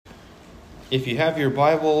If you have your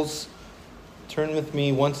Bibles, turn with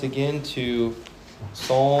me once again to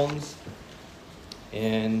Psalms,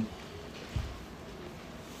 and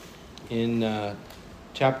in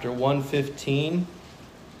chapter 115.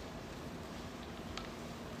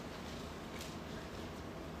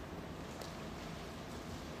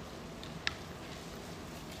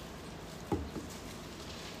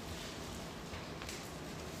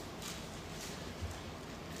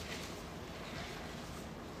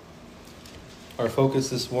 Our focus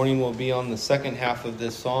this morning will be on the second half of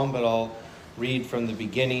this psalm, but I'll read from the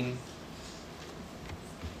beginning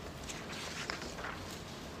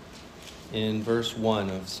in verse 1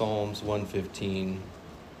 of Psalms 115.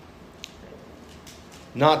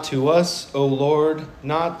 Not to us, O Lord,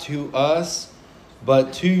 not to us,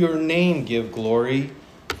 but to your name give glory,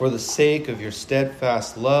 for the sake of your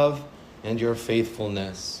steadfast love and your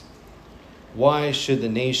faithfulness. Why should the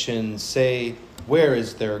nations say, "Where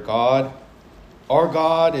is their God?" Our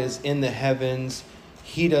God is in the heavens.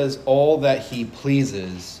 He does all that he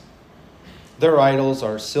pleases. Their idols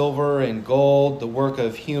are silver and gold, the work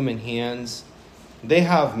of human hands. They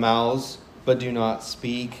have mouths, but do not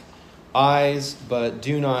speak, eyes, but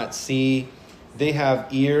do not see. They have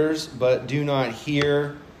ears, but do not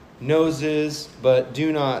hear, noses, but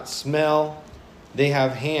do not smell. They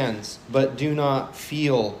have hands, but do not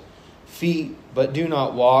feel, feet, but do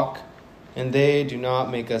not walk, and they do not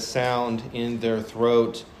make a sound in their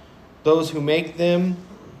throat. Those who make them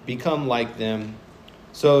become like them.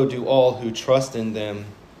 So do all who trust in them.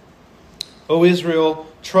 O Israel,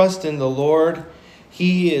 trust in the Lord.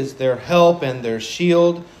 He is their help and their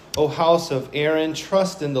shield. O house of Aaron,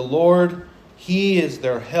 trust in the Lord. He is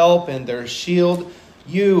their help and their shield.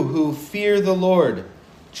 You who fear the Lord,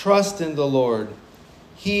 trust in the Lord.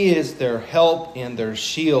 He is their help and their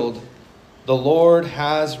shield. The Lord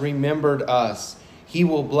has remembered us. He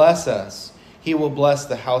will bless us. He will bless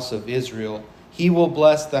the house of Israel. He will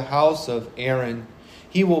bless the house of Aaron.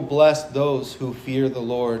 He will bless those who fear the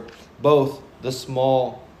Lord, both the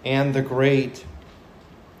small and the great.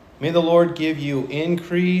 May the Lord give you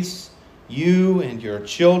increase, you and your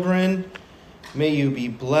children. May you be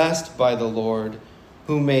blessed by the Lord,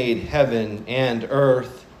 who made heaven and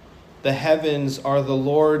earth. The heavens are the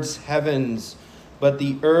Lord's heavens, but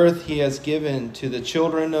the earth he has given to the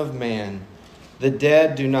children of man. The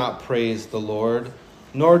dead do not praise the Lord,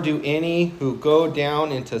 nor do any who go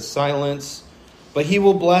down into silence. But he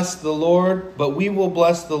will bless the Lord, but we will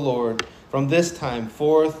bless the Lord from this time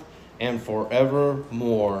forth and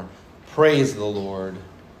forevermore. Praise the Lord.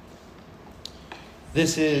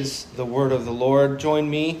 This is the word of the Lord. Join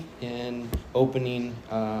me in opening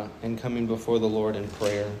and coming before the Lord in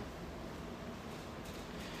prayer.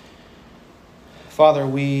 Father,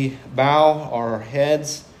 we bow our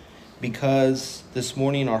heads because this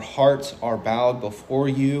morning our hearts are bowed before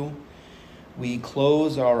you. We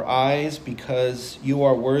close our eyes because you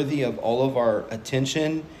are worthy of all of our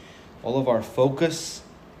attention, all of our focus.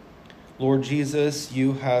 Lord Jesus,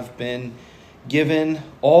 you have been given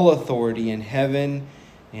all authority in heaven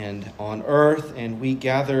and on earth, and we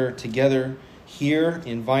gather together here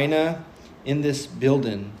in Vina, in this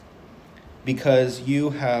building, because you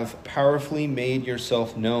have powerfully made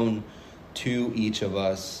yourself known to each of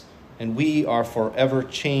us. And we are forever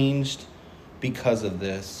changed because of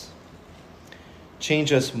this.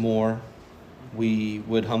 Change us more, we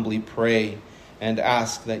would humbly pray and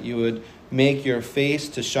ask that you would make your face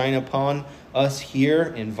to shine upon us here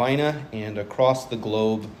in Vina and across the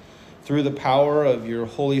globe through the power of your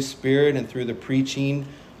Holy Spirit and through the preaching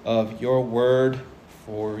of your word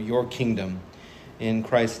for your kingdom. In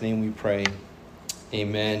Christ's name we pray.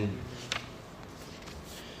 Amen.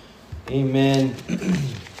 Amen.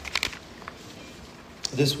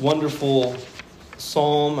 This wonderful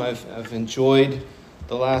psalm, I've enjoyed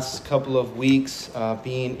the last couple of weeks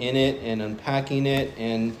being in it and unpacking it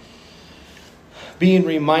and being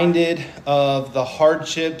reminded of the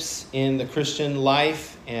hardships in the Christian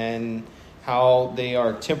life and how they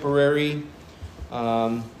are temporary.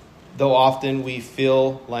 Though often we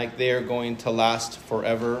feel like they are going to last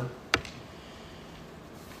forever.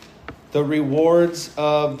 The rewards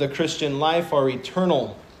of the Christian life are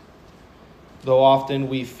eternal, though often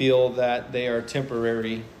we feel that they are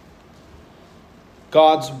temporary.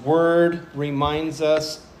 God's word reminds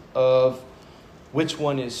us of which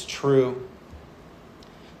one is true,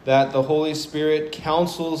 that the Holy Spirit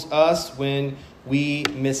counsels us when we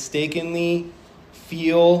mistakenly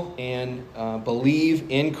feel and believe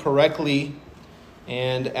incorrectly.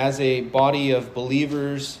 And as a body of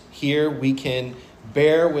believers here, we can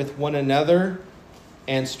bear with one another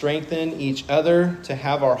and strengthen each other to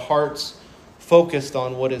have our hearts focused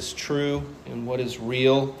on what is true and what is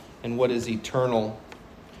real and what is eternal.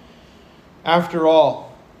 After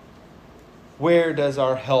all, where does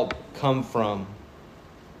our help come from?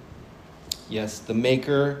 Yes, the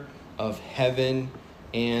maker of heaven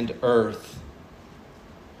and earth.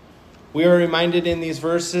 We are reminded in these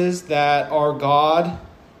verses that our God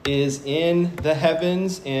is in the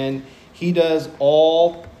heavens and he does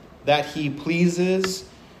all that he pleases.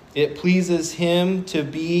 It pleases him to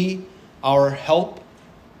be our help,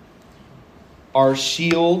 our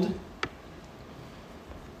shield,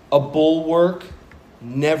 a bulwark,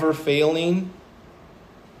 never failing.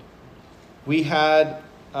 We had,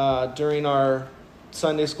 during our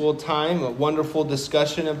Sunday school time, a wonderful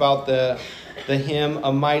discussion about the hymn,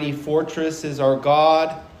 "A Mighty Fortress is Our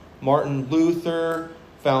God." Martin Luther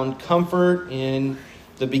found comfort in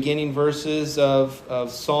the beginning verses of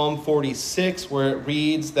Psalm 46, where it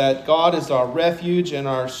reads that God is our refuge and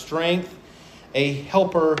our strength, a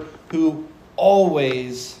helper who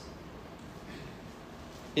always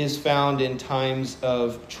is found in times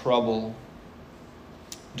of trouble.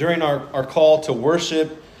 During our call to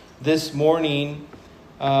worship this morning,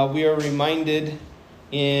 we are reminded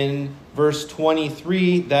in verse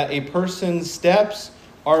 23 that a person's steps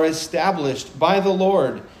are established by the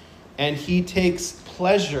Lord, and he takes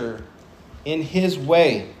pleasure in his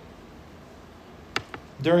way.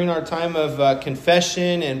 During our time of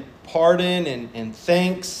confession and pardon and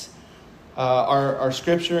thanks, our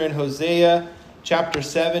scripture in Hosea chapter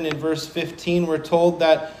 7 and verse 15, we're told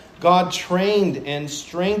that God trained and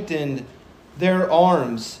strengthened their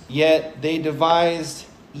arms, yet they devised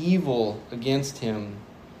evil against him.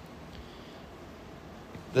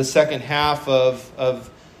 The second half of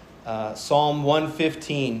Psalm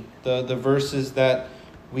 115, the verses that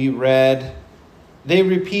we read, they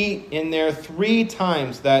repeat in there 3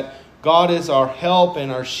 times that God is our help and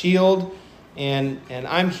our shield. And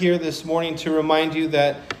I'm here this morning to remind you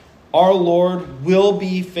that our Lord will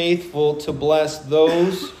be faithful to bless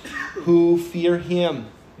those who fear him.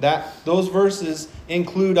 That those verses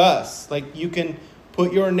include us. Like, you can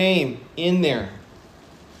put your name in there.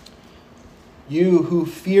 You who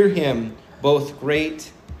fear him, both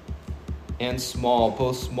great and small,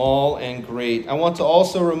 both small and great. I want to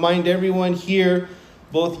also remind everyone here,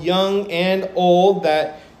 both young and old,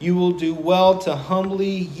 that you will do well to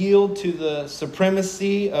humbly yield to the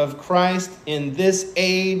supremacy of Christ in this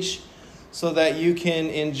age so that you can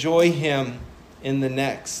enjoy him in the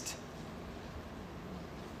next.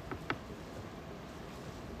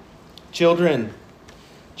 Children,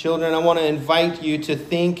 I want to invite you to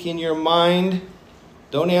think in your mind.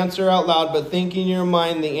 Don't answer out loud, but think in your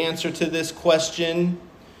mind the answer to this question.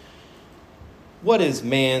 What is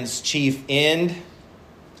man's chief end?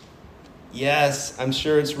 Yes, I'm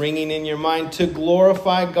sure it's ringing in your mind. To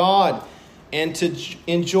glorify God and to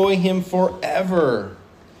enjoy him forever.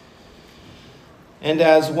 And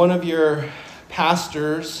as one of your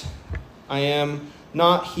pastors, I am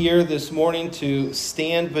not here this morning to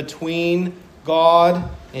stand between God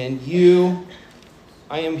and you.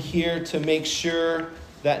 I am here to make sure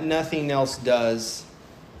that nothing else does.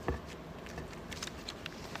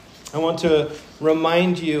 I want to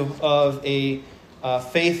remind you of a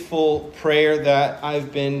faithful prayer that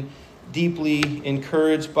I've been deeply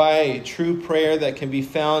encouraged by, a true prayer that can be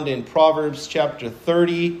found in Proverbs chapter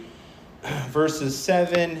 30, verses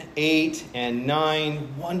 7, 8, and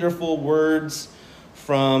 9. Wonderful words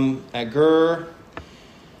from Agur.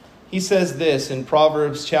 He says this in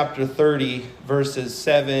Proverbs chapter 30, verses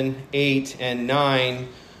 7, 8, and 9.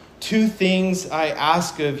 2 things I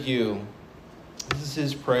ask of you. This is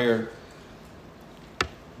his prayer.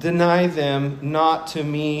 Deny them not to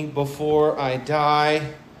me before I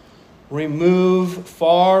die. Remove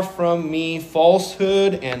far from me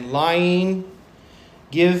falsehood and lying.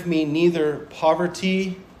 Give me neither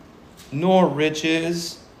poverty nor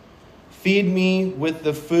riches. Feed me with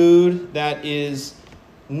the food that is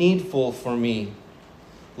needful for me,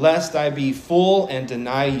 lest I be full and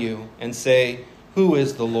deny you and say, who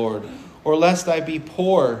is the Lord? Or lest I be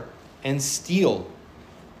poor and steal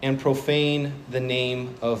and profane the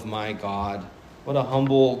name of my God. What a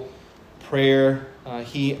humble prayer.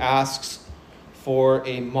 He asks for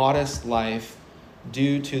a modest life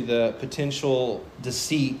due to the potential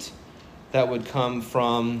deceit that would come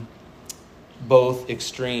from both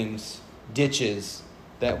extremes, ditches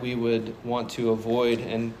that we would want to avoid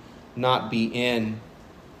and not be in.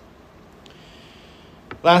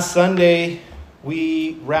 Last Sunday,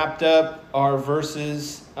 we wrapped up our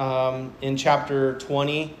verses in chapter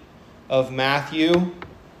 20 of Matthew.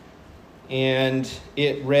 And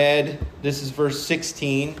it read, this is verse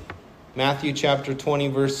 16, Matthew chapter 20,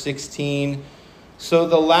 verse 16. So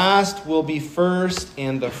the last will be first,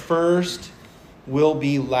 and the first will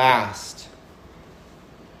be last.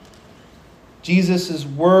 Jesus'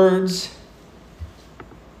 words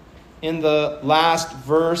in the last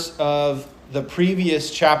verse of the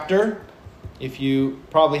previous chapter, if you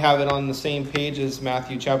probably have it on the same page as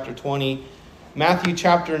Matthew chapter 20, Matthew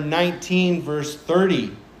chapter 19, verse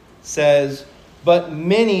 30 says, "But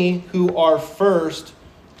many who are first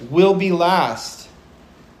will be last,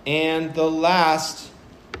 and the last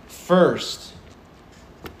first."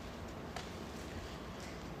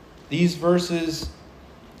 These verses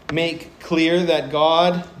make clear that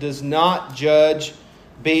God does not judge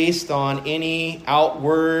based on any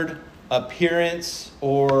outward appearance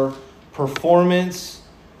or performance.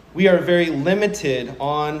 We are very limited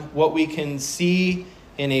on what we can see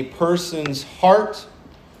in a person's heart.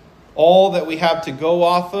 All that we have to go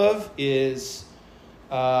off of is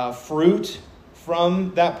fruit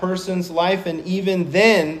from that person's life, and even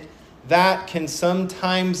then, that can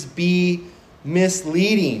sometimes be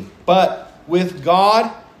misleading. But with God,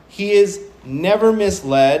 He is never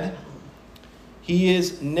misled. He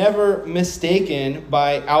is never mistaken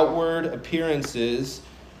by outward appearances.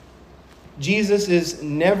 Jesus is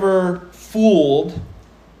never fooled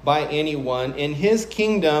by anyone. In His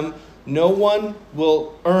kingdom, no one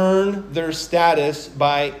will earn their status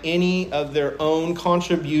by any of their own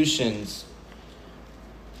contributions.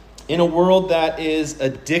 In a world that is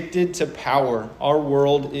addicted to power, our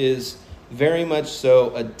world is very much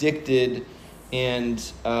so addicted and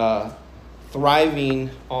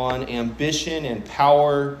thriving on ambition and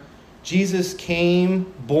power. Jesus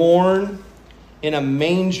came, born in a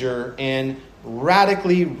manger, and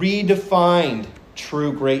radically redefined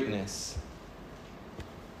true greatness,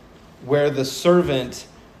 where the servant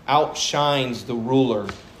outshines the ruler.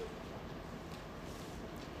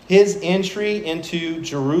 His entry into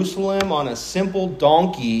Jerusalem on a simple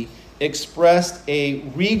donkey expressed a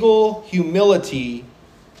regal humility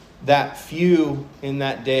that few in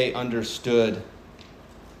that day understood.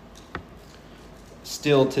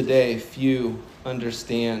 Still today, few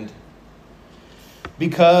understand.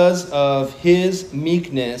 Because of His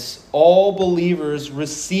meekness, all believers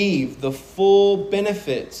receive the full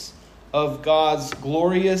benefits of God's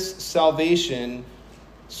glorious salvation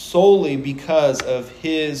solely because of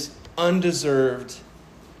His undeserved,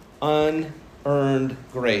 unearned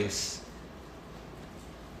grace.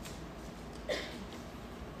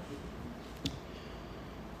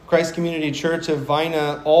 Christ Community Church of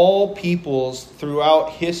Vina, all peoples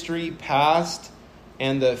throughout history past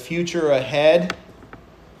and the future ahead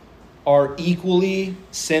are equally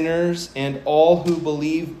sinners, and all who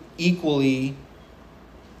believe equally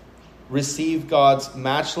receive God's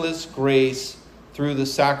matchless grace through the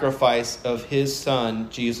sacrifice of His Son,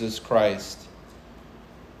 Jesus Christ.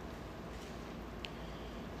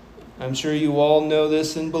 I'm sure you all know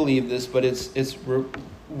this and believe this, but it's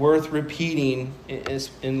worth repeating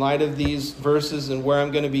in light of these verses and where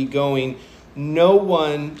I'm going to be going. No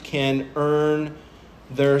one can earn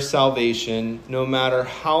their salvation, no matter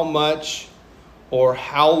how much or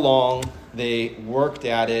how long they worked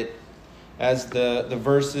at it. As the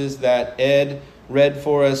verses that Ed read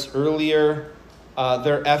for us earlier,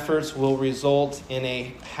 their efforts will result in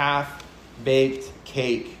a half-baked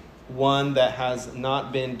cake, one that has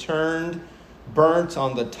not been turned, burnt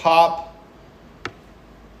on the top,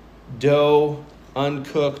 dough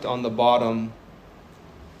uncooked on the bottom.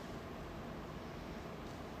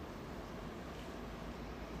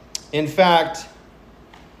 In fact,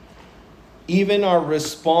 even our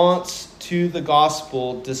response to the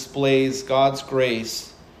gospel displays God's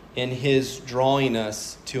grace in His drawing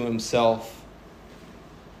us to Himself.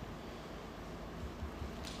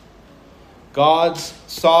 God's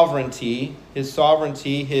sovereignty,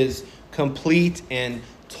 His complete and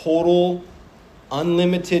total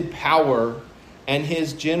unlimited power, and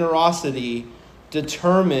His generosity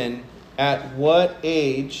determine at what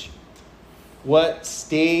age, what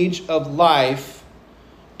stage of life,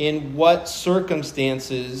 in what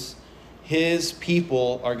circumstances His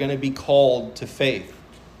people are going to be called to faith.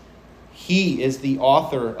 He is the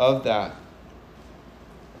author of that.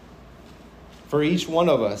 For each one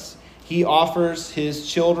of us, He offers His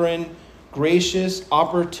children gracious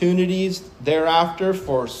opportunities thereafter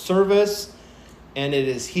for service, and it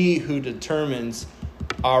is He who determines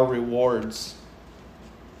our rewards.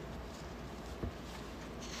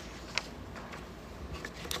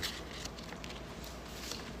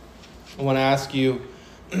 I want to ask you,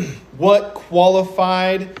 what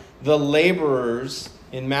qualified the laborers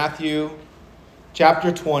in Matthew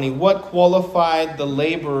chapter 20? What qualified the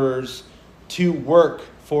laborers to work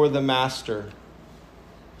for the master?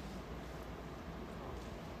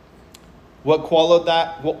 What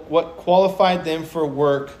qualified them for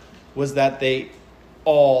work was that they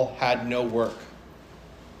all had no work.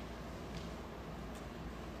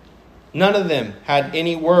 None of them had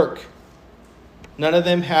any work. None of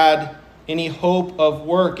them had any hope of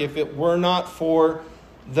work if it were not for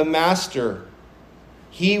the Master.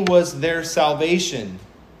 He was their salvation.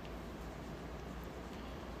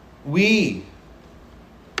 We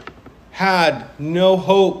had no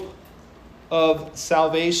hope of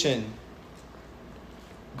salvation.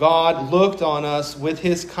 God looked on us with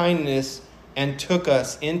his kindness and took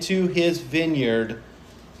us into his vineyard,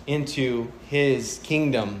 into his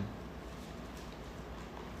kingdom.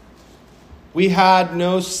 We had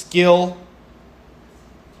no skill.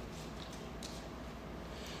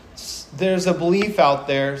 There's a belief out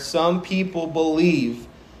there. Some people believe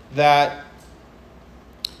that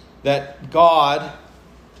God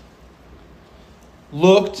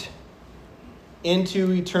looked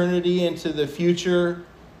into eternity, into the future,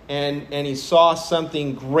 and he saw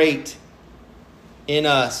something great in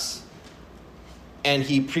us, and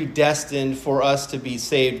he predestined for us to be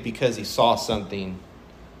saved because he saw something.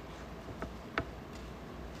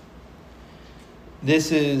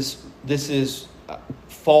 This is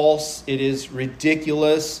false. It is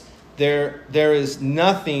ridiculous. There is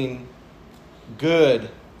nothing good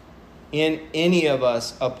in any of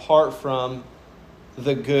us apart from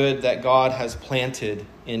the good that God has planted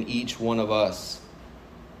in each one of us.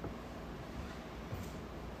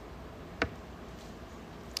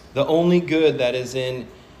 The only good that is in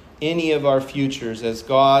any of our futures, as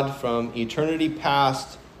God from eternity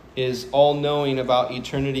past is all-knowing about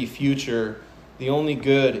eternity future, the only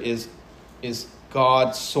good is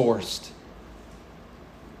God-sourced.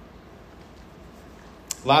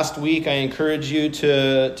 Last week, I encouraged you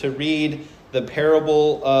to read the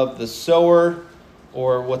parable of the sower,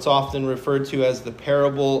 or what's often referred to as the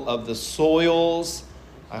parable of the soils.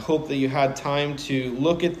 I hope that you had time to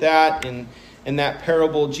look at that. In that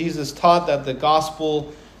parable, Jesus taught that the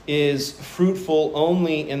gospel is fruitful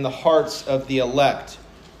only in the hearts of the elect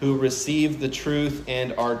who receive the truth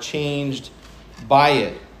and are changed by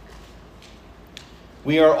it.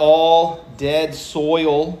 We are all dead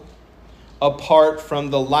soil apart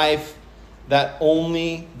from the life that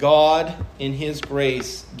only God in his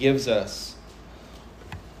grace gives us.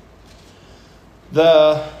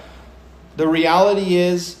 The reality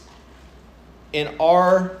is, in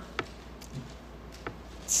our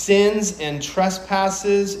sins and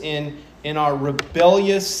trespasses, in our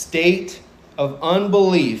rebellious state of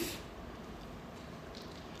unbelief,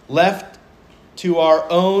 left to our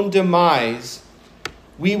own demise,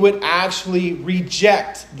 we would actually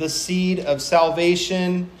reject the seed of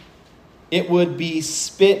salvation. It would be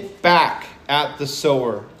spit back at the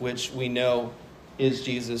sower, which we know is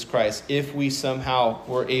Jesus Christ. If we somehow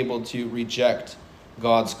were able to reject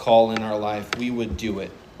God's call in our life, we would do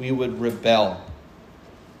it. We would rebel.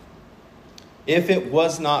 If it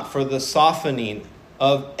was not for the softening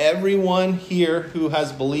of everyone here who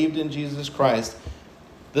has believed in Jesus Christ,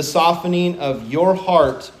 the softening of your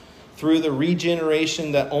heart through the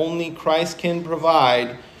regeneration that only Christ can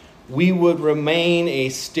provide, we would remain a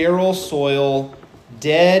sterile soil,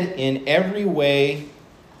 dead in every way,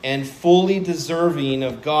 and fully deserving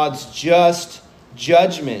of God's just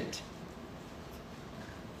judgment.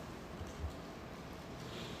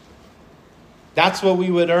 That's what we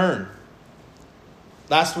would earn.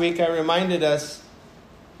 Last week I reminded us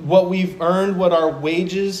what we've earned, what our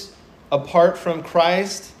wages apart from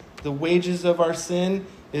Christ, the wages of our sin,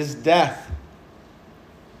 is death.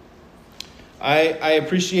 I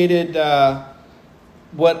appreciated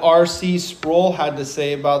what R.C. Sproul had to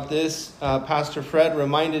say about this. Pastor Fred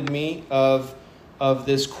reminded me of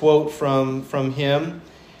this quote from him.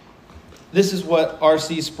 This is what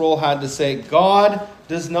R.C. Sproul had to say. God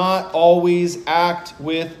does not always act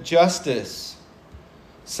with justice.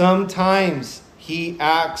 Sometimes he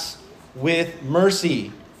acts with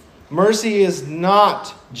mercy. Mercy is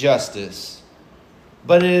not justice,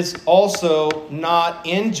 but it is also not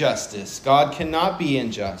injustice. God cannot be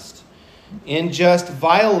unjust. Unjust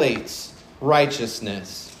violates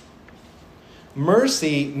righteousness.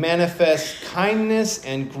 Mercy manifests kindness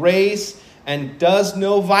and grace and does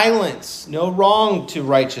no violence, no wrong to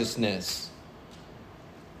righteousness.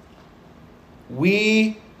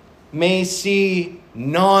 We may see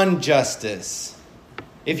non-justice.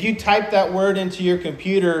 If you type that word into your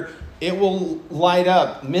computer, it will light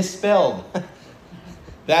up, misspelled.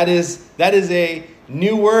 That is a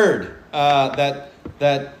new word that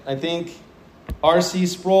I think R.C.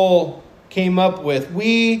 Sproul came up with.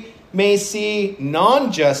 We may see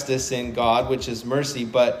non-justice in God, which is mercy,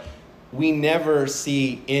 but we never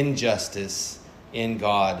see injustice in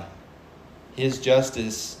God. His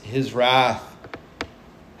justice, his wrath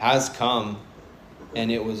has come,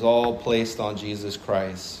 and it was all placed on Jesus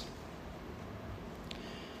Christ.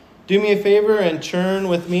 Do me a favor and turn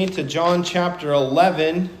with me to John chapter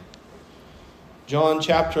 11. John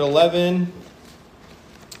chapter 11.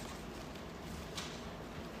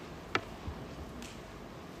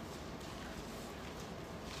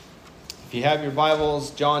 If you have your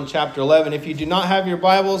Bibles, John chapter 11. If you do not have your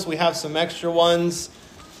Bibles, we have some extra ones,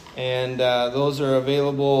 and those are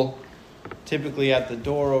available typically at the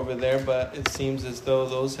door over there, but it seems as though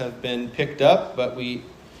those have been picked up, but we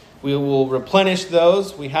will replenish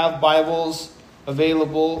those. We have Bibles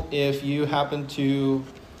available if you happen to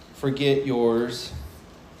forget yours.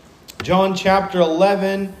 John chapter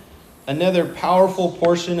 11, another powerful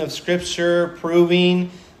portion of Scripture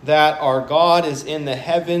proving that our God is in the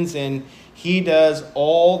heavens and he does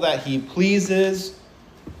all that he pleases.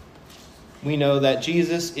 We know that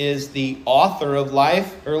Jesus is the author of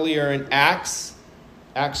life. Earlier in Acts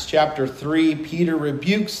chapter 3, Peter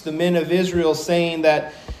rebukes the men of Israel, saying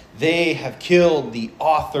that they have killed the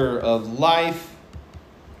author of life.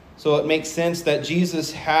 So it makes sense that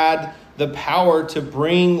Jesus had the power to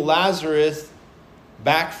bring Lazarus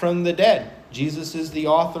back from the dead. Jesus is the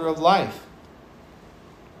author of life.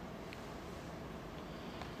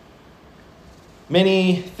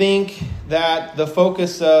 Many think that the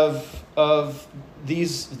focus of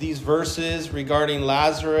these verses regarding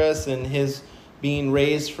Lazarus and his being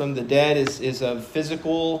raised from the dead is a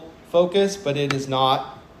physical focus, but it is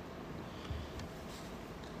not.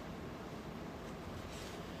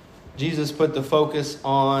 Jesus put the focus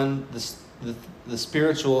on the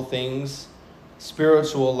spiritual things,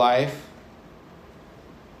 spiritual life.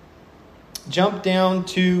 Jump down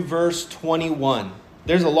to verse 21.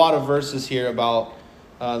 There's a lot of verses here about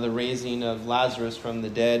the raising of Lazarus from the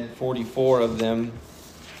dead, 44 of them.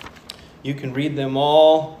 You can read them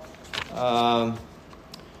all. But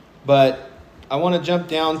I want to jump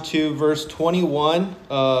down to verse 21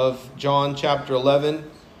 of John chapter 11.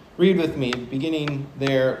 Read with me, beginning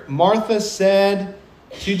there. Martha said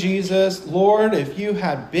to Jesus, "Lord, if you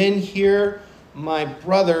had been here, my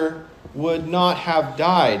brother would not have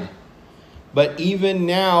died. But even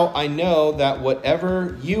now I know that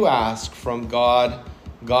whatever you ask from God,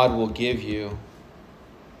 God will give you."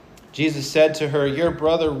 Jesus said to her, "Your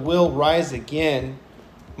brother will rise again."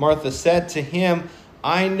 Martha said to him,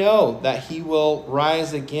 "I know that he will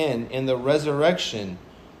rise again in the resurrection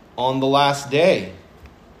on the last day."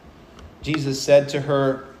 Jesus said to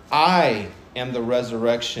her, "I am the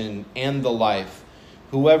resurrection and the life.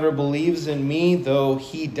 Whoever believes in me, though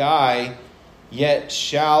he die, yet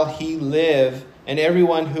shall he live, and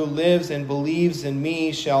everyone who lives and believes in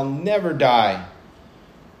me shall never die.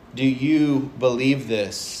 Do you believe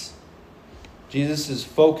this?" Jesus'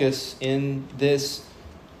 focus in this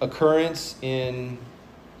occurrence in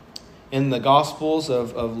the Gospels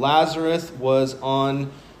of Lazarus was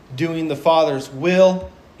on doing the Father's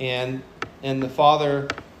will, and the Father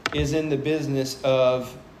is in the business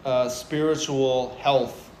of spiritual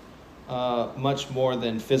health much more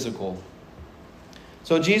than physical.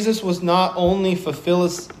 So Jesus was not only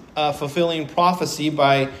fulfilling prophecy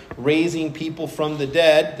by raising people from the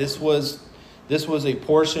dead. This was a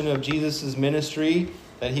portion of Jesus' ministry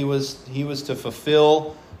that he was to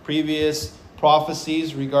fulfill previous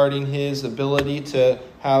prophecies regarding his ability to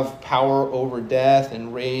have power over death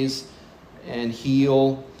and raise and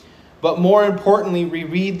heal. But more importantly, we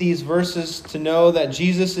read these verses to know that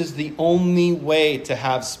Jesus is the only way to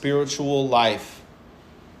have spiritual life.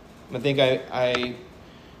 I think I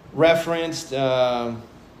referenced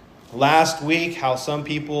last week how some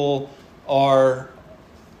people are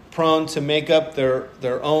prone to make up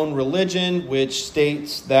their own religion, which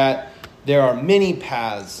states that there are many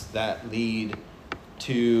paths that lead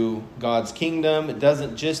to God's kingdom. It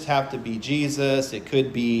doesn't just have to be Jesus. It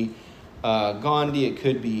could be Gandhi. It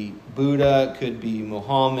could be Buddha. It could be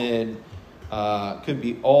Muhammad. It could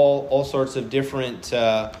be all sorts of different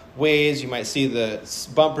ways. You might see the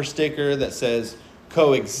bumper sticker that says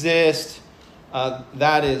coexist.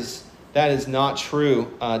 That is not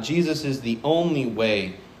true. Jesus is the only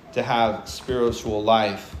way to have spiritual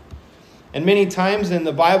life. And many times in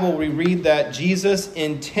the Bible we read that Jesus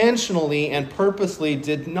intentionally and purposely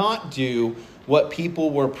did not do what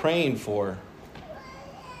people were praying for.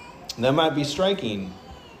 That might be striking,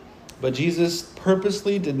 but Jesus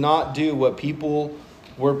purposely did not do what people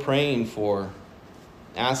were praying for,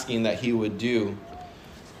 asking that he would do.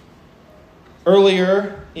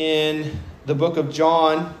 Earlier in the book of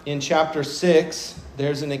John, in chapter 6,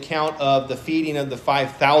 there's an account of the feeding of the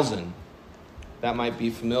 5,000. that might be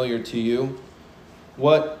familiar to you.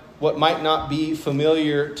 What might not be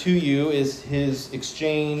familiar to you is his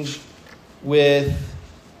exchange with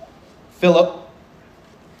Philip.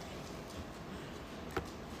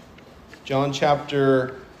 John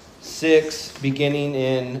chapter 6, beginning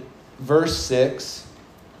in verse 6.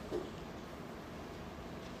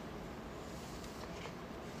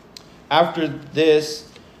 After this,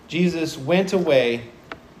 Jesus went away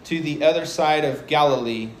to the other side of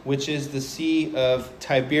Galilee, which is the Sea of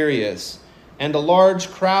Tiberias. And a large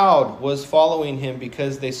crowd was following him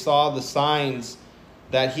because they saw the signs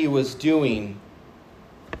that he was doing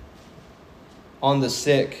on the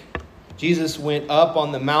sick. Jesus went up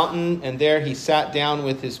on the mountain, and there he sat down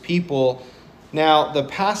with his people. Now the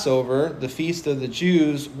Passover, the feast of the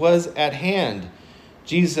Jews, was at hand.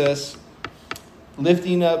 Jesus,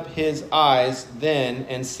 lifting up his eyes then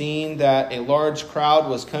and seeing that a large crowd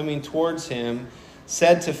was coming towards him,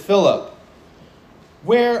 said to Philip,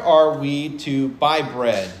 "Where are we to buy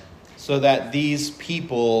bread so that these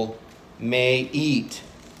people may eat?"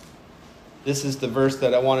 This is the verse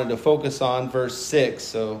that I wanted to focus on, verse 6.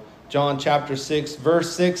 So John chapter 6,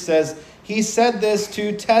 verse 6 says, "He said this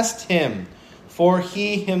to test him, for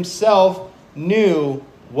he himself knew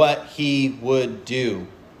what he would do."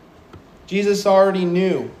 Jesus already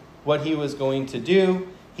knew what he was going to do.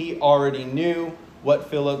 He already knew what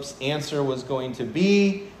Philip's answer was going to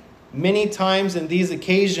be. Many times in these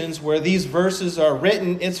occasions where these verses are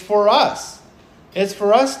written, it's for us. It's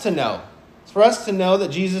for us to know. It's for us to know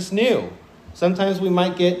that Jesus knew. Sometimes we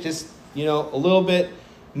might get just, a little bit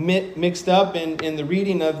mixed up in the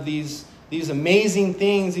reading of these amazing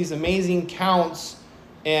things, these amazing counts,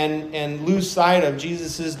 and lose sight of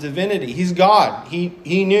Jesus' divinity. He's God.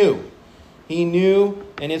 He knew. He knew,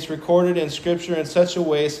 and it's recorded in Scripture in such a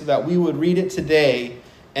way so that we would read it today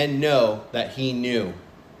and know that he knew.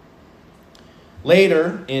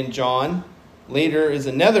 Later in John, is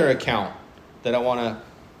another account that I want to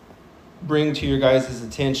bring to your guys'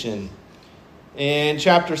 attention. In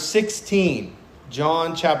chapter 16,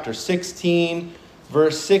 John chapter 16,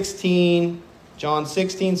 verse 16, John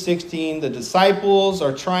 16, the disciples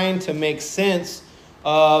are trying to make sense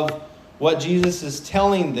of what Jesus is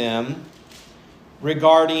telling them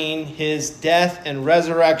regarding his death and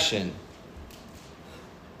resurrection.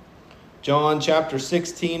 John chapter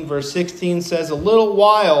 16, verse 16 says, "A little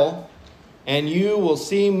while, and you will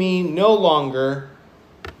see me no longer.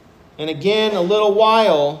 And again, a little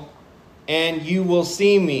while, and you will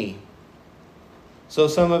see me." So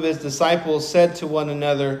some of his disciples said to one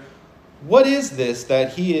another, "What is this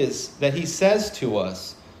that he says to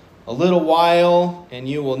us? A little while, and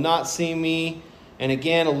you will not see me. And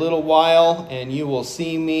again, a little while, and you will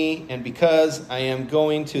see me. And because I am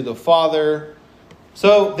going to the Father."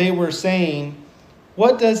 So they were saying,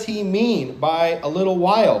 "What does he mean by a little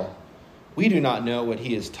while? We do not know what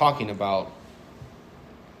he is talking about."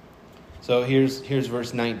 So here's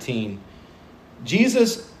verse 19.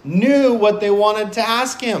 Jesus knew what they wanted to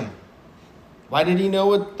ask him. Why did he know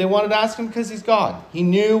what they wanted to ask him? Because he's God. He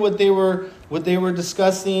knew what they were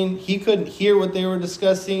discussing. He couldn't hear what they were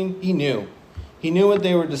discussing. He knew. He knew what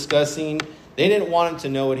they were discussing. They didn't want him to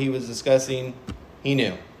know what he was discussing. He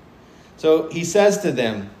knew. So he says to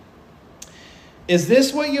them, "Is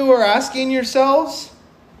this what you are asking yourselves?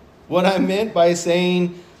 What I meant by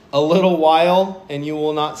saying, 'A little while, and you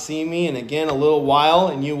will not see me,' and again, 'A little while,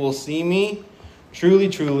 and you will see me'? Truly,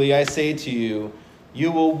 truly, I say to you,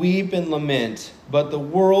 you will weep and lament, but the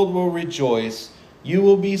world will rejoice. You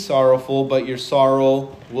will be sorrowful, but your sorrow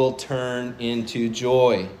will turn into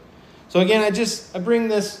joy." So again, I bring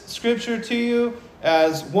this scripture to you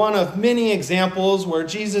as one of many examples where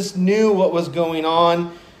Jesus knew what was going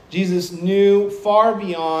on. Jesus knew far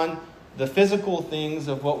beyond the physical things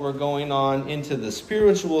of what were going on into the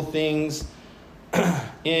spiritual things.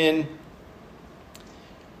 In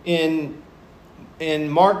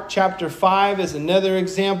Mark chapter 5 is another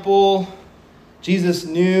example. Jesus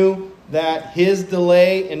knew that his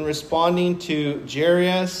delay in responding to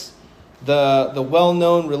Jairus, the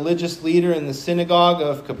well-known religious leader in the synagogue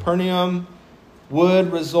of Capernaum,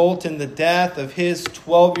 would result in the death of his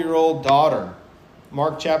 12-year-old daughter.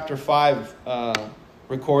 Mark chapter 5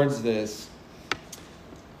 records this.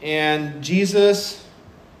 And Jesus,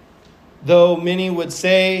 though many would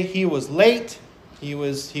say he was late, he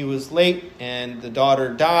was late and the daughter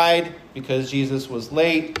died because Jesus was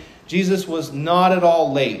late. Jesus was not at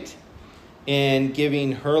all late in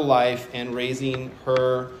giving her life and raising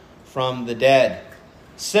her from the dead.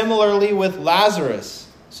 Similarly with Lazarus.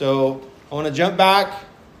 So I want to jump back.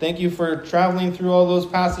 Thank you for traveling through all those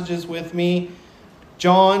passages with me.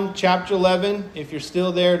 John chapter 11. If you're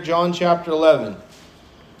still there, John chapter 11.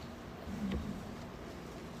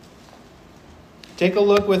 Take a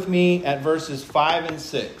look with me at verses 5 and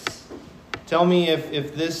 6. Tell me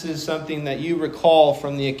if this is something that you recall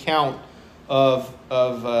from the account of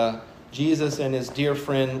Jesus and his dear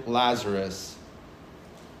friend Lazarus.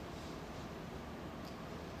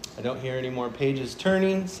 I don't hear any more pages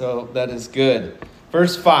turning, so that is good.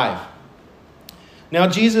 Verse 5. Now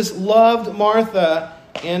Jesus loved Martha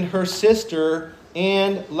and her sister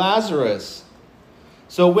and Lazarus.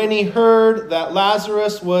 So when he heard that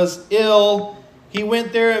Lazarus was ill, he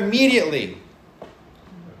went there immediately.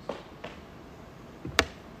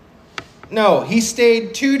 No, he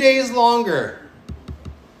stayed 2 days longer.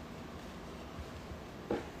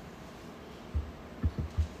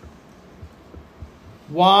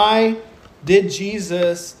 Why did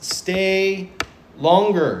Jesus stay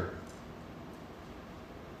longer?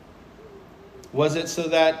 Was it so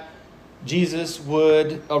that Jesus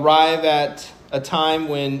would arrive at a time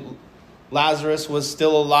when Lazarus was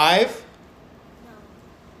still alive?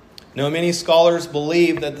 No, many scholars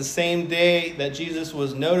believe that the same day that Jesus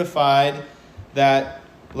was notified that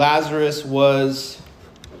Lazarus was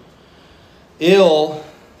ill,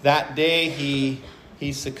 that day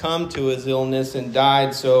he succumbed to his illness and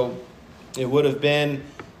died. So it would have been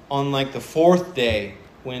on like the fourth day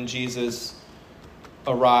when Jesus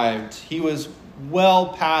arrived. He was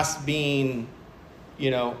well past being,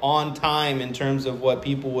 on time in terms of what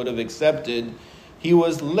people would have accepted. He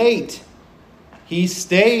was late. He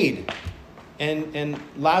stayed, and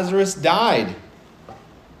Lazarus died.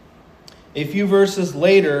 A few verses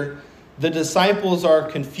later, the disciples are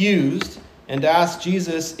confused and ask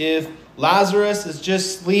Jesus if Lazarus is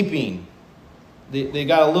just sleeping. They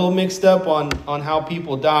got a little mixed up on how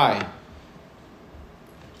people die.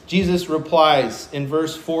 Jesus replies in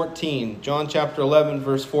verse 14, John chapter 11,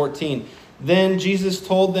 verse 14. Then Jesus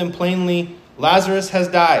told them plainly, Lazarus has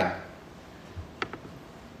died.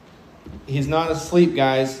 He's not asleep,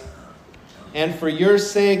 guys. And for your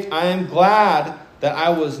sake, I am glad that I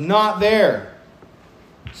was not there,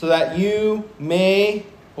 so that you may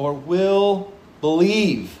or will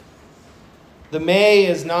believe. The may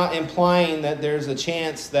is not implying that there's a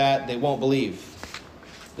chance that they won't believe.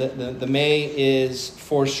 The may is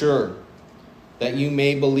for sure. That you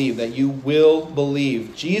may believe, that you will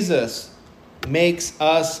believe. Jesus makes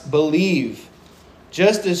us believe.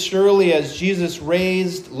 Just as surely as Jesus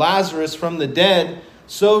raised Lazarus from the dead,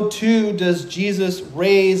 so too does Jesus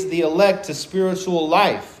raise the elect to spiritual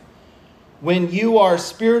life. When you are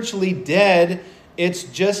spiritually dead, it's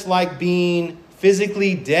just like being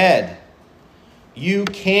physically dead. You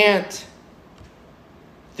can't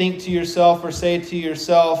think to yourself or say to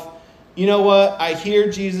yourself, you know what, I hear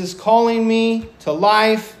Jesus calling me to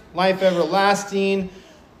life everlasting,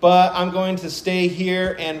 but I'm going to stay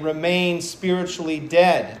here and remain spiritually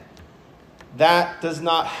dead. That does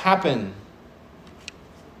not happen.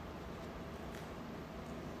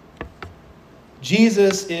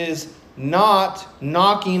 Jesus is not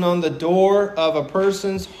knocking on the door of a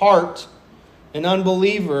person's heart, an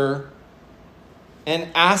unbeliever, and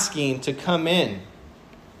asking to come in.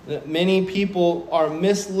 Many people are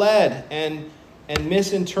misled and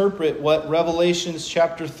misinterpret what Revelation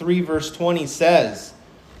chapter 3 verse 20 says.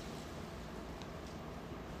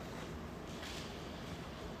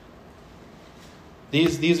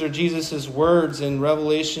 These are Jesus' words in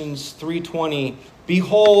Revelation 3:20.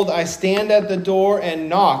 Behold, I stand at the door and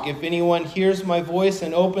knock. If anyone hears my voice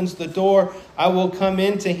and opens the door, I will come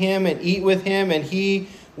into him and eat with him and he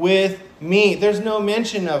with me. There's no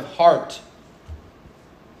mention of heart.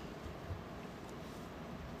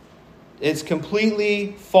 It's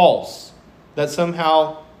completely false that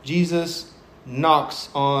somehow Jesus knocks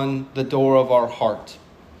on the door of our heart.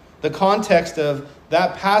 The context of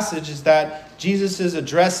that passage is that Jesus is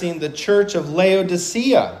addressing the church of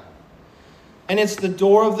Laodicea. And it's the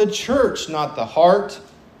door of the church, not the heart.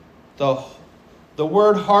 The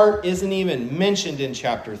word heart isn't even mentioned in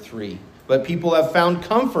chapter 3. But people have found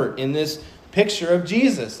comfort in this picture of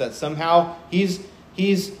Jesus, that somehow he's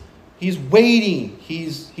waiting.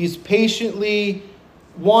 He's patiently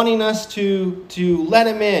wanting us to let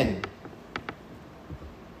him in.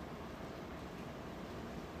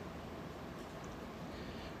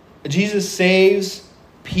 Jesus saves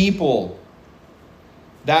people.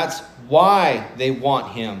 That's why they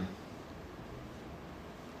want him.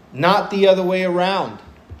 Not the other way around.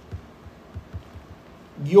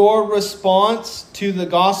 Your response to the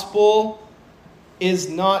gospel is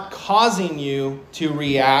not causing you to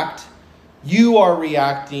react. You are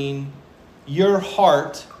reacting. Your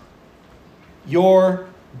heart, your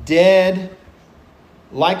dead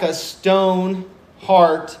like a stone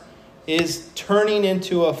heart is turning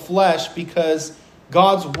into a flesh because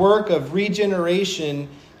God's work of regeneration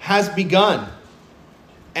has begun.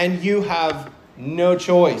 And you have no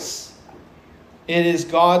choice. It is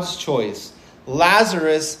God's choice.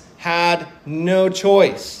 Lazarus had no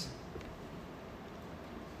choice.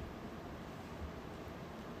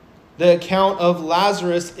 The account of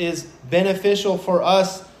Lazarus is beneficial for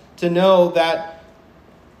us to know that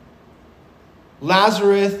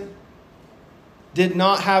Lazarus did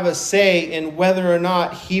not have a say in whether or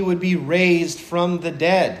not he would be raised from the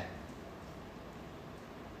dead.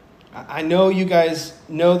 I know you guys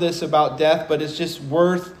know this about death, but it's just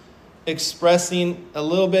worth expressing a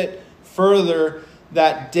little bit further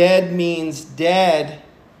that dead means dead.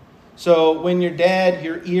 So when you're dead,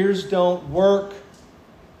 your ears don't work.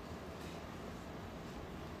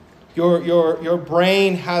 Your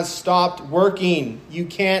brain has stopped working. You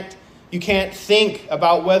can't think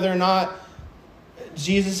about whether or not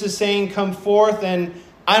Jesus is saying, come forth, and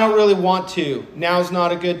I don't really want to. Now's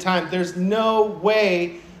not a good time. There's no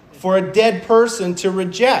way for a dead person to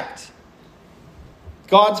reject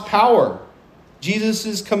God's power,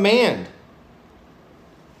 Jesus' command.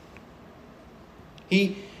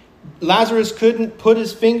 Lazarus couldn't put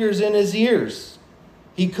his fingers in his ears.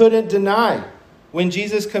 He couldn't deny. When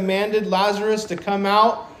Jesus commanded Lazarus to come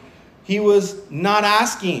out, he was not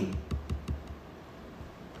asking.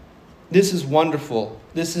 This is wonderful.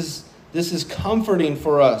 This is comforting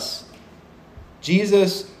for us.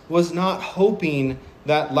 Jesus was not hoping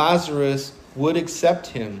that Lazarus would accept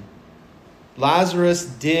him. Lazarus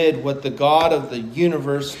did what the God of the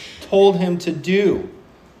universe told him to do.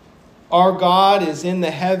 Our God is in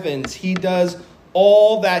the heavens. He does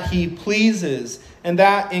all that he pleases, and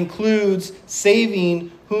that includes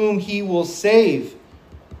saving whom he will save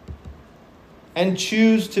and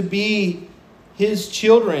choose to be his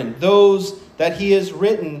children, those that he has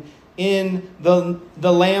written in the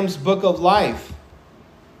Lamb's book of life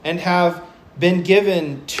and have been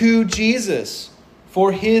given to Jesus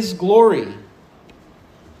for his glory.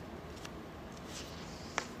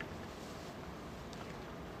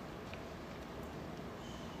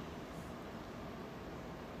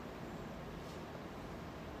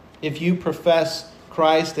 If you profess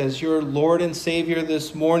Christ as your Lord and Savior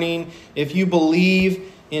this morning, if you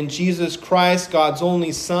believe in Jesus Christ, God's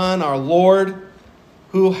only Son, our Lord,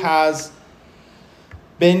 who has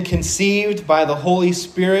been conceived by the Holy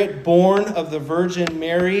Spirit, born of the Virgin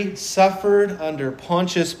Mary, suffered under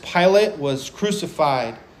Pontius Pilate, was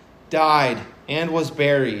crucified, died, and was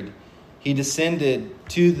buried. He descended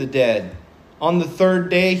to the dead. On the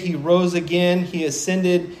third day, he rose again. He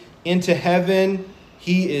ascended into heaven.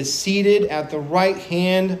 He is seated at the right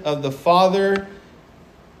hand of the Father,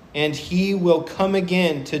 and he will come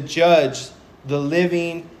again to judge the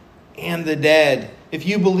living and the dead. If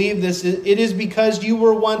you believe this, it is because you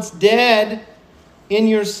were once dead in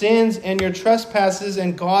your sins and your trespasses,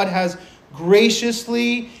 and God has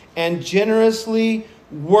graciously and generously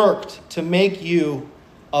worked to make you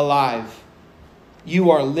alive. You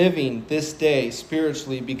are living this day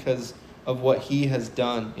spiritually because of what he has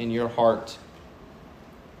done in your heart.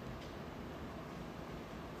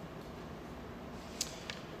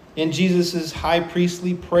 In Jesus' high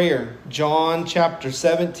priestly prayer, John chapter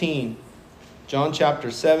 17,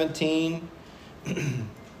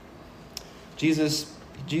 Jesus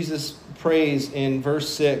prays in verse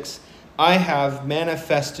 6, I have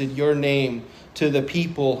manifested your name to the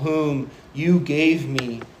people whom you gave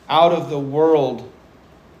me out of the world.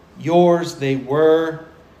 Yours they were,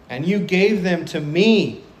 and you gave them to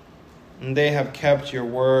me, and they have kept your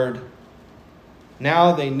word.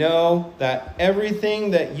 Now they know that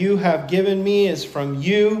everything that you have given me is from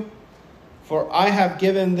you, for I have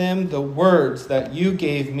given them the words that you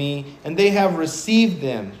gave me, and they have received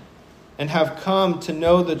them, and have come to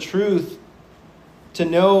know the truth, to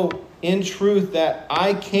know in truth that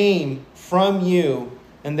I came from you,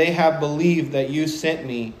 and they have believed that you sent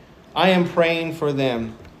me. I am praying for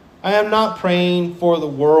them. I am not praying for the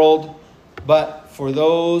world, but for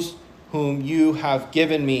those whom you have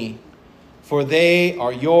given me. For they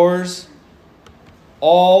are yours,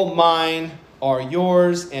 all mine are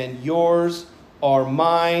yours, and yours are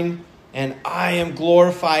mine, and I am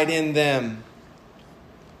glorified in them.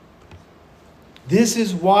 This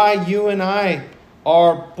is why you and I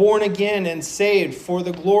are born again and saved for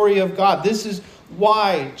the glory of God. This is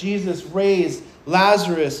why Jesus raised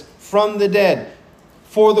Lazarus from the dead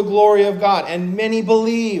for the glory of God. And many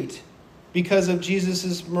believed because of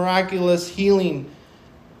Jesus' miraculous healing.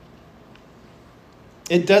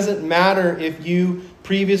 It doesn't matter if you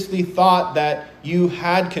previously thought that you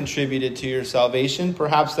had contributed to your salvation.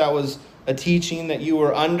 Perhaps that was a teaching that you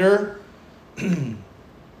were under,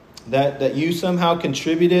 that you somehow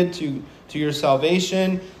contributed to your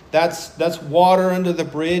salvation. That's water under the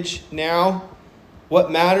bridge now.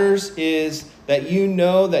 What matters is that you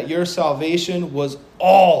know that your salvation was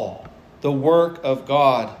all the work of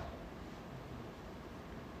God.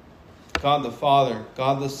 God the Father,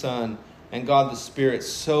 God the Son, and God the Spirit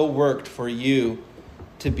so worked for you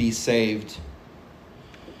to be saved.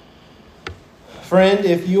 Friend,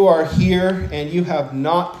 if you are here and you have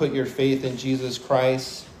not put your faith in Jesus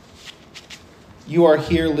Christ, you are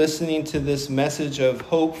here listening to this message of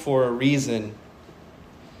hope for a reason.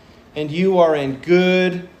 And you are in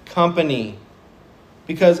good company,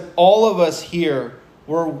 because all of us here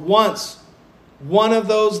were once one of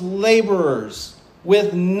those laborers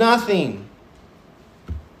with nothing.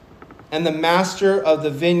 And the master of the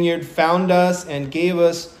vineyard found us and gave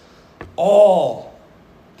us all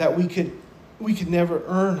that we could never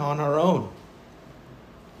earn on our own.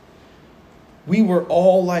 We were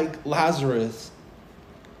all like Lazarus,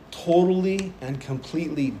 totally and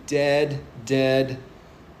completely dead.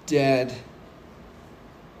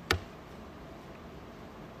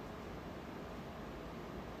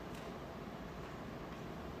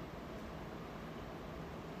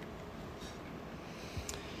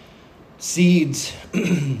 Seeds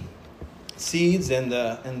and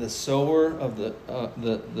the sower of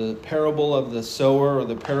the parable of the sower, or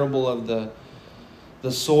the parable of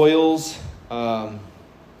the soils.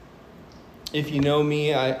 If you know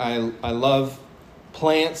me, I love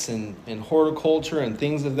plants and horticulture and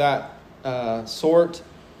things of that sort.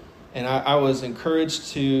 And I was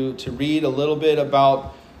encouraged to read a little bit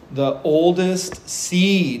about the oldest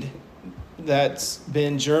seed that's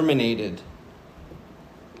been germinated.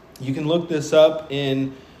 You can look this up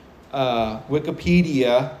in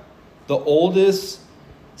Wikipedia. The oldest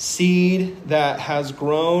seed that has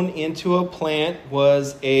grown into a plant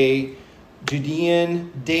was a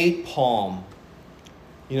Judean date palm.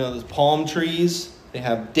 You know, those palm trees, they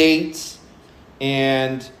have dates.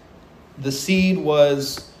 And the seed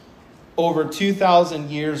was over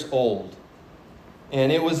 2,000 years old.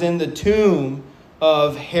 And it was in the tomb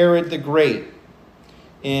of Herod the Great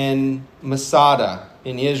in Masada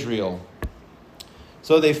in Israel.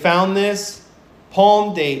 So they found this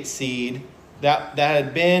palm date seed that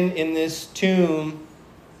had been in this tomb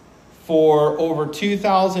for over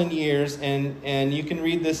 2,000 years. And you can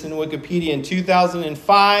read this in Wikipedia. In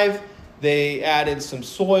 2005, they added some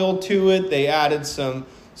soil to it. They added some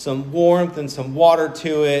warmth and some water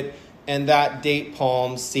to it. And that date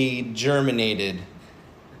palm seed germinated.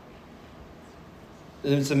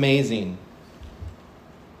 It's amazing.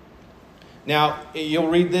 Now, you'll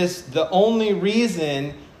read this. The only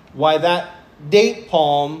reason why that date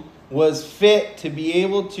palm was fit to be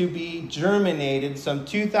able to be germinated some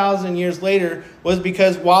 2,000 years later was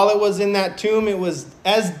because while it was in that tomb, it was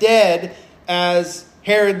as dead as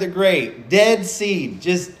Herod the Great. Dead seed.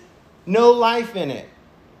 Just no life in it.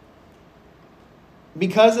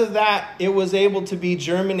 Because of that, it was able to be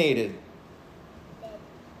germinated.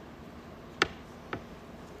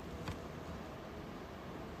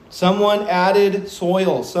 Someone added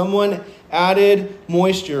soil. Someone added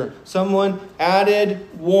moisture. Someone added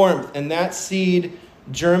warmth. And that seed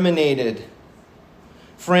germinated.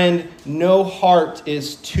 Friend, no heart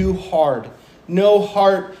is too hard. No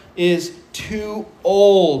heart is too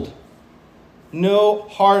old. No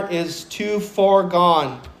heart is too far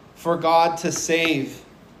gone for God to save.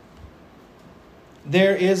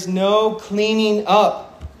 There is no cleaning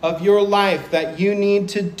up of your life that you need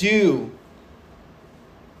to do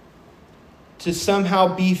to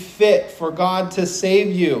somehow be fit for God to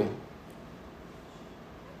save you.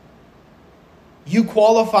 You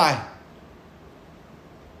qualify.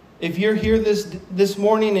 If you're here this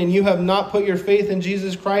morning and you have not put your faith in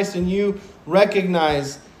Jesus Christ and you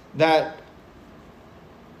recognize that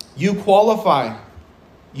you qualify,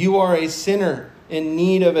 you are a sinner in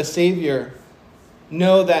need of a Savior,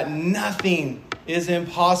 know that nothing is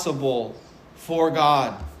impossible for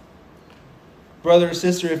God. Brother or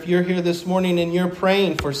sister, if you're here this morning and you're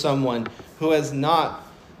praying for someone who has not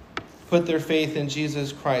put their faith in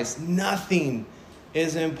Jesus Christ, nothing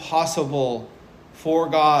is impossible for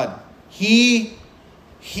God. He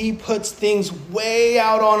puts things way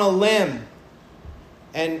out on a limb.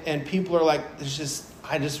 And people are like,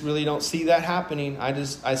 I just really don't see that happening. I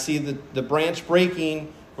see the branch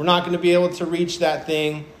breaking. We're not going to be able to reach that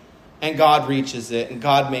thing. And God reaches it, and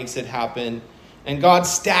God makes it happen. And God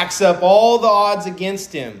stacks up all the odds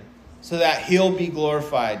against him so that he'll be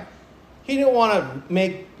glorified. He didn't want to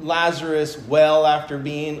make Lazarus well after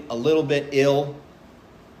being a little bit ill.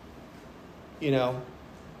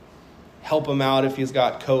 Help him out if he's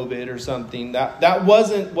got COVID or something. That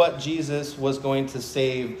wasn't what Jesus was going to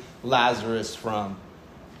save Lazarus from.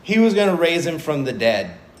 He was going to raise him from the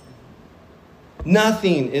dead.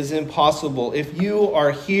 Nothing is impossible. If you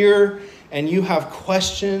are here and you have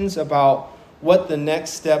questions about what the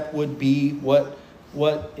next step would be,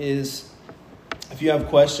 if you have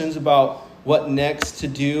questions about what next to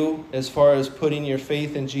do as far as putting your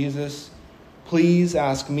faith in Jesus, please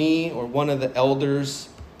ask me or one of the elders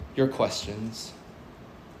your questions.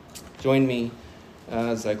 Join me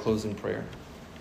as I close in prayer.